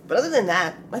 But other than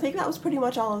that, I think that was pretty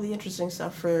much all of the interesting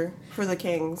stuff for the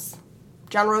Kings.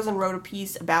 John Rosen wrote a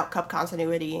piece about cup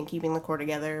continuity and keeping the core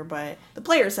together, but the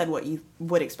players said what you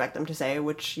would expect them to say,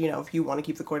 which, you know, if you want to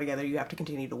keep the core together, you have to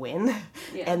continue to win.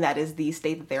 Yeah. And that is the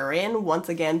state that they're in, once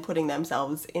again putting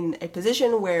themselves in a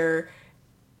position where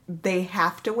they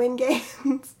have to win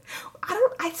games.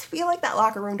 I feel like that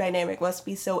locker room dynamic must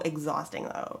be so exhausting,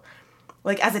 though.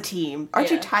 Like, as a team.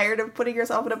 Aren't you tired of putting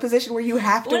yourself in a position where you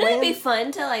have to win? Wouldn't it be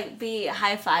fun to, like, be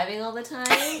high-fiving all the time?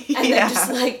 And then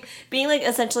just, like, being, like,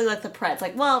 essentially like the Preds.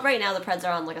 Like, well, right now the Preds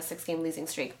are on, like, a 6-game losing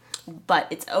streak. But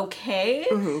it's okay.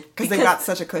 Because they've got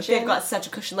such a cushion. They've got such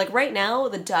a cushion. Like, right now,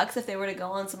 the Ducks, if they were to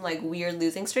go on some, like, weird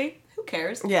losing streak, who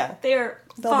cares? Yeah. They're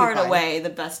They'll far be and fine. away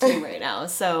the best team right now,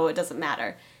 so it doesn't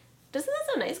matter. Doesn't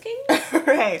that sound nice, King?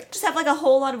 Right. Just have, like, a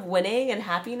whole lot of winning and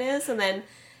happiness, and then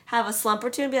have a slump or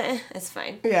two and be like, it's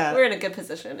fine. Yeah. We're in a good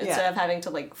position. Instead of having to,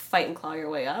 like, fight and claw your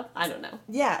way up. I don't know.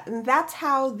 Yeah, and that's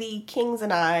how the Kings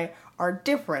and I are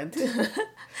different.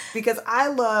 Because I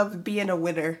love being a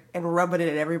winner and rubbing it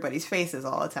in everybody's faces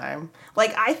all the time.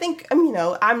 Like, I think, you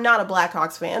know, I'm not a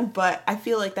Blackhawks fan, but I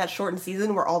feel like that shortened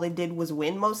season where all they did was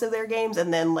win most of their games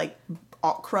and then, like,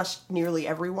 crushed nearly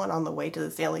everyone on the way to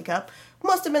the Stanley Cup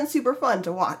must have been super fun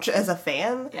to watch as a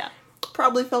fan. Yeah.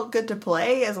 probably felt good to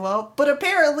play as well, but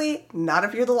apparently not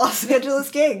if you're the Los Angeles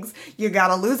Kings. You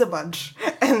gotta lose a bunch,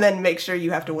 and then make sure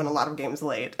you have to win a lot of games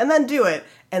late, and then do it,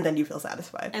 and then you feel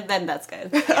satisfied. And then that's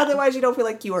good. Otherwise, you don't feel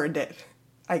like you earned it,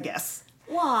 I guess.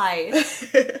 Why?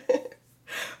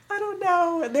 I don't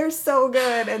know. They're so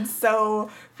good and so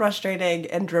frustrating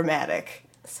and dramatic.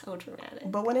 So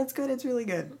dramatic. But when it's good, it's really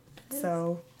good.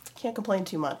 So, can't complain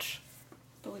too much.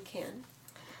 But we can.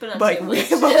 But not But, too we,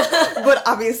 much. but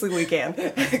obviously we can,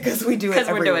 because we do it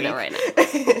every Because we're doing week.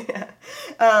 it right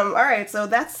now. All right, so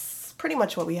that's pretty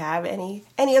much what we have. Any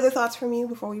other thoughts from you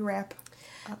before we wrap?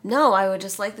 No, I would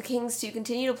just like the Kings to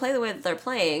continue to play the way that they're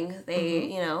playing. They,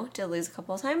 did lose a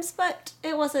couple of times, but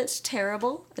it wasn't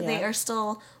terrible. Yeah. They are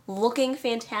still looking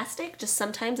fantastic, just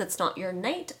sometimes it's not your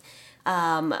night.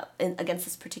 Against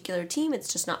this particular team,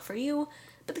 it's just not for you.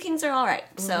 But the Kings are all right.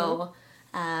 So,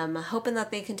 hoping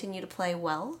that they continue to play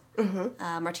well.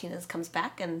 Martinez comes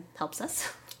back and helps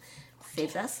us,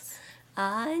 saves us.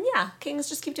 And yeah, Kings,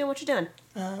 just keep doing what you're doing.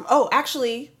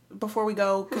 Actually, before we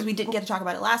go, because we didn't get to talk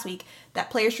about it last week, that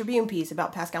Players Tribune piece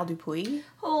about Pascal Dupuis,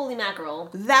 Holy mackerel.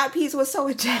 that piece was so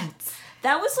intense.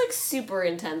 That was like super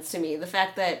intense to me. The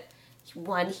fact that,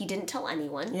 one, he didn't tell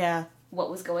anyone Yeah. what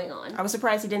was going on. I was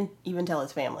surprised he didn't even tell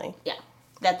his family. Yeah.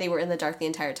 That they were in the dark the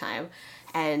entire time.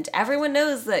 And everyone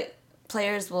knows that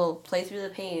players will play through the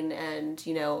pain and,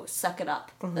 suck it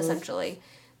up, essentially.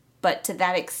 But to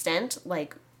that extent,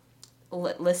 like,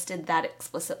 listed that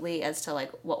explicitly as to,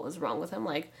 like, what was wrong with him.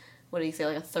 Like, what did he say?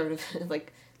 Like, a third of,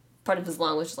 like, part of his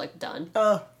lung was just, like, done.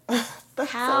 That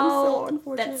sounds so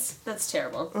unfortunate. That's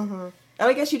terrible. And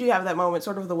I guess you do have that moment,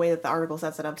 sort of the way that the article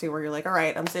sets it up too, where you're like, all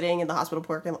right, I'm sitting in the hospital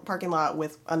parking lot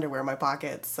with underwear in my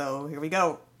pockets, so here we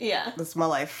go. Yeah. This is my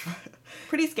life.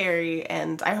 Pretty scary,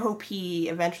 and I hope he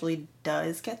eventually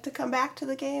does get to come back to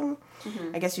the game.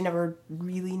 I guess you never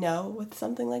really know with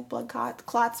something like blood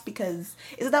clots, because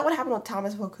isn't that what happened with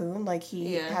Thomas Vokoun? Like,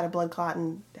 he had a blood clot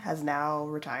and has now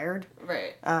retired.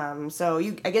 Right. So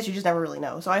I guess you just never really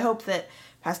know. So I hope that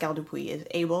Pascal Dupuis is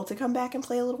able to come back and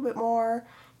play a little bit more.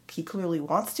 He clearly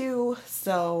wants to,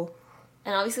 so...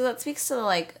 And obviously that speaks to,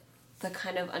 like, the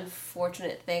kind of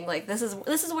unfortunate thing. Like, this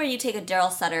is where you take a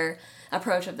Daryl Sutter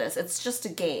approach of this. It's just a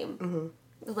game.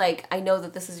 Like, I know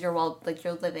that this is your world, like,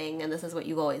 you're living, and this is what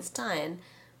you've always done.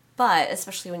 But,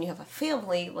 especially when you have a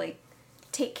family, like,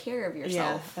 take care of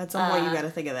yourself. Yeah, at some point you gotta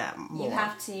think of that more. You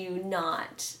have to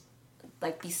not,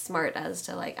 like, be smart as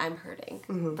to, like, I'm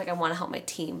hurting. Like, I want to help my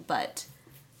team, but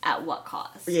at what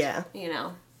cost? Yeah.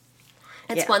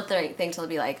 It's one thing to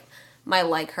be like, my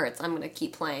leg hurts, I'm going to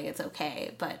keep playing, it's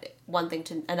okay. But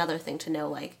another thing to know,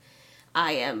 like,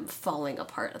 I am falling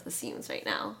apart at the seams right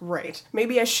now. Right.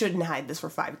 Maybe I shouldn't hide this for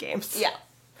 5 games. Yeah.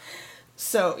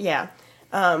 So, yeah.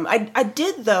 I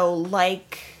did, though,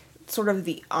 like, sort of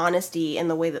the honesty in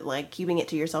the way that, like, keeping it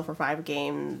to yourself for 5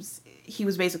 games, he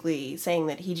was basically saying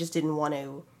that he just didn't want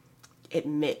to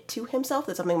admit to himself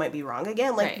that something might be wrong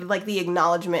again. Like the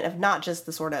acknowledgement of not just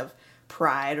the sort of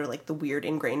pride or like the weird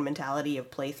ingrained mentality of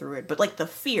play through it, but like the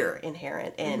fear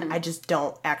inherent and I just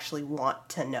don't actually want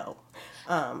to know.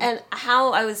 And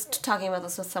how I was talking about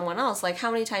this with someone else, like,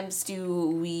 how many times do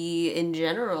we in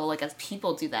general, like, as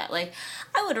people do that? Like,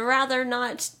 I would rather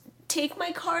not take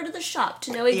my car to the shop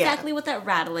to know exactly what that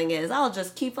rattling is. I'll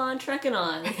just keep on trekking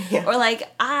on. Or like,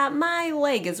 my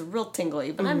leg is real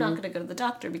tingly, but I'm not going to go to the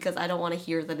doctor because I don't want to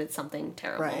hear that it's something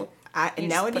terrible. Right. And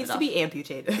now it needs to be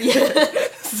amputated.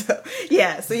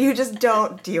 So you just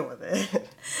don't deal with it.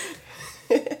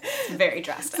 It's very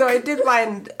drastic. So I did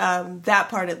find that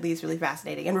part at least really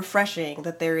fascinating and refreshing,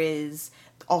 that there is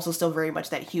also still very much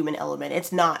that human element.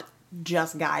 It's not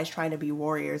just guys trying to be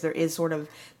warriors. There is sort of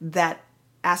that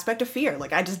aspect of fear.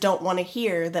 Like, I just don't want to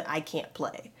hear that I can't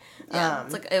play. Yeah,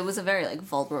 it's like, it was a very, like,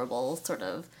 vulnerable sort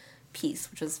of piece,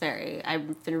 which was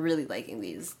I've been really liking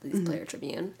these Player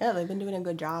Tribune. Yeah, they've been doing a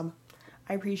good job.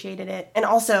 I appreciated it. And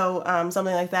also,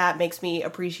 something like that makes me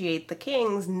appreciate the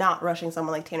Kings not rushing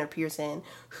someone like Tanner Pearson,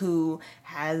 who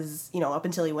has, up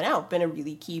until he went out, been a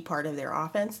really key part of their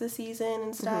offense this season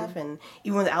and stuff. And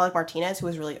even with Alec Martinez, who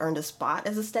has really earned a spot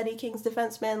as a steady Kings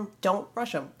defenseman, don't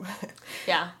rush him.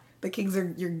 Yeah. The Kings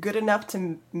you're good enough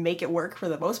to make it work for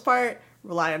the most part.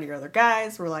 Rely on your other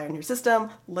guys, rely on your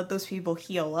system, let those people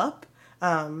heal up,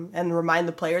 and remind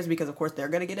the players, because of course they're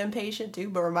going to get impatient too,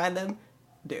 but remind them,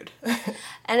 dude.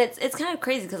 And it's kind of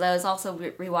crazy, because I was also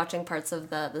rewatching parts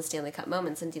of the Stanley Cup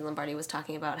moments, and Dean Lombardi was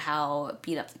talking about how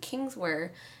beat up the Kings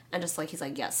were, and just like, he's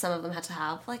like, yes, some of them had to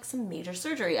have like some major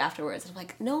surgery afterwards. And I'm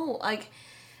like, no, like,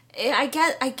 I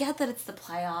get that it's the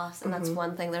playoffs, and that's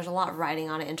one thing. There's a lot riding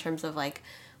on it in terms of like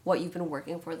what you've been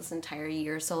working for this entire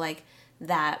year. So like,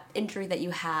 that injury that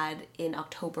you had in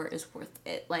October is worth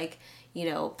it. Like, you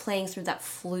know, playing through that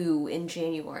flu in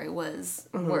January was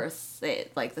worth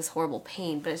it, like this horrible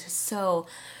pain, but it's just so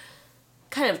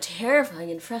kind of terrifying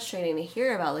and frustrating to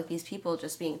hear about, like, these people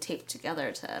just being taped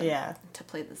together to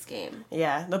play this game.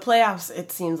 Yeah, the playoffs,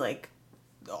 it seems like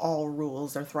all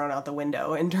rules are thrown out the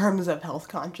window in terms of health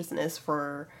consciousness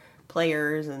for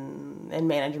players and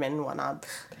management and whatnot.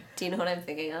 Do you know what I'm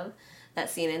thinking of? That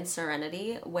scene in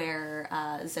Serenity where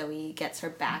Zoe gets her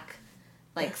back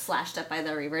like slashed up by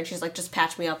the Reaver, and she's like, just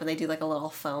patch me up, and they do like a little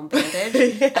foam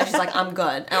bandage. And she's like, I'm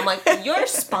good. And I'm like, your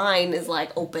spine is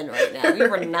like open right now.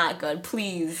 You are not good.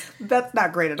 Please. That's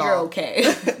not great at all. You're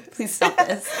okay. Please stop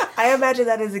this. I imagine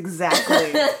that is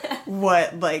exactly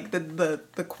what like the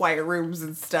quiet rooms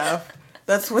and stuff.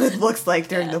 That's what it looks like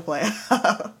during the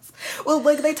playoffs. Well,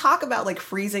 like, they talk about, like,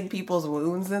 freezing people's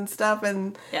wounds and stuff,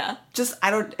 and just,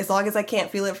 as long as I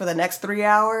can't feel it for the next 3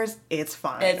 hours, it's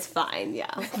fine. It's fine, yeah.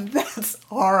 That's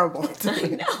horrible to me. I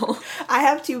know. I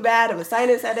have too bad of a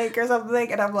sinus headache or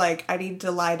something, and I'm like, I need to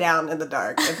lie down in the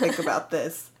dark and think about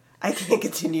this. I can't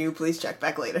continue. Please check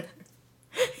back later.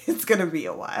 It's gonna be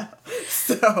a while.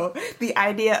 So, the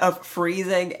idea of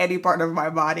freezing any part of my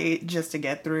body just to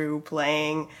get through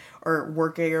playing or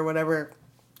working or whatever,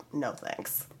 no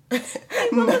thanks. I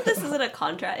love that this isn't in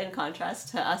contrast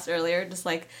to us earlier, just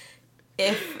like,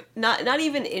 if, not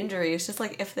even injuries, just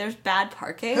like, if there's bad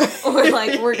parking, or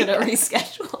like, we're gonna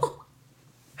reschedule.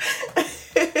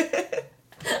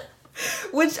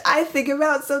 Which I think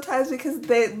about sometimes because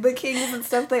the Kings and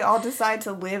stuff, they all decide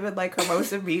to live in like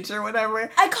Hermosa Beach or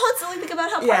whatever. I constantly think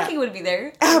about how parking would be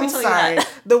there. I'm sorry.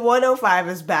 The 105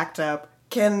 is backed up.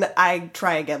 Can I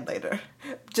try again later?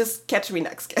 Just catch me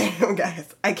next game,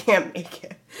 guys. I can't make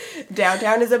it.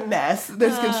 Downtown is a mess.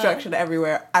 There's construction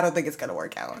everywhere. I don't think it's going to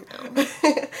work out. No.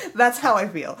 That's how I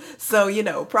feel. So, you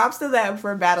know, props to them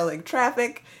for battling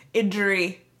traffic,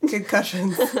 injury,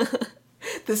 concussions.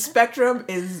 The spectrum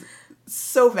is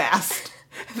so vast.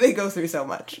 They go through so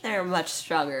much. They're much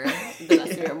stronger than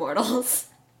us mere mortals.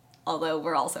 Although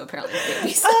we're also apparently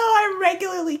babies. Oh, I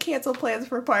regularly cancel plans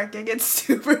for parking. It's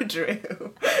super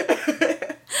true.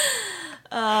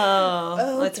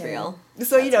 Oh, it's real.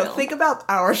 So, you know, think about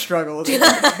our struggles in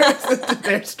comparison to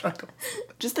their struggles.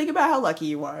 Just think about how lucky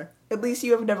you are. At least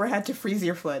you have never had to freeze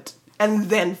your foot and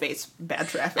then face bad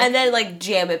traffic. And then, like,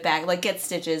 jam it back. Like, get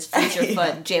stitches, freeze your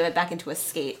foot, jam it back into a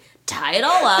skate, tie it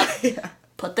all up,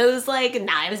 put those, like,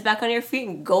 knives back on your feet,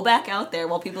 and go back out there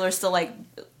while people are still, like,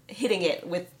 hitting it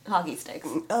with hockey sticks.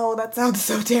 Oh, that sounds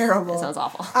so terrible. That sounds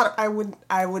awful. I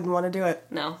wouldn't want to do it.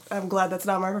 No. I'm glad that's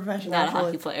not my profession. Not a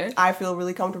hockey player. I feel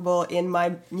really comfortable in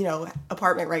my, you know,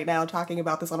 apartment right now talking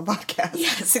about this on a podcast.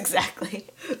 Yes, exactly.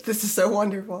 This is so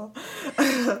wonderful.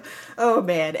 Oh,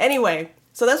 man. Anyway,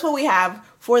 so that's what we have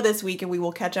for this week, and we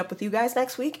will catch up with you guys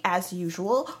next week as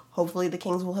usual. Hopefully the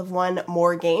Kings will have won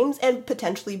more games and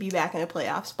potentially be back in a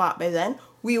playoff spot by then.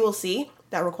 We will see.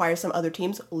 That requires some other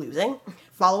teams losing.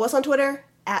 Follow us on Twitter,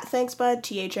 @ThanksBud,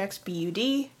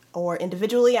 THXBUD, or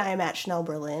individually, I am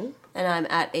 @ChanelBerlin. And I'm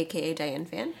 @AKA Diane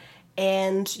Fan.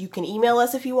 And you can email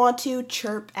us if you want to,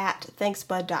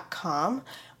 chirp@thanksbud.com.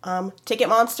 Ticket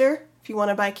Monster, if you want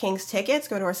to buy Kings tickets,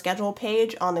 go to our schedule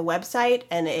page on the website,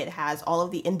 and it has all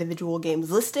of the individual games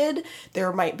listed.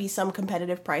 There might be some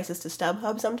competitive prices to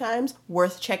StubHub sometimes,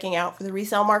 worth checking out for the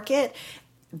resale market.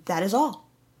 That is all.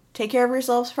 Take care of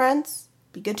yourselves, friends.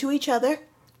 Be good to each other,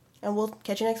 and we'll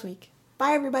catch you next week.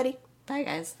 Bye, everybody. Bye,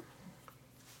 guys.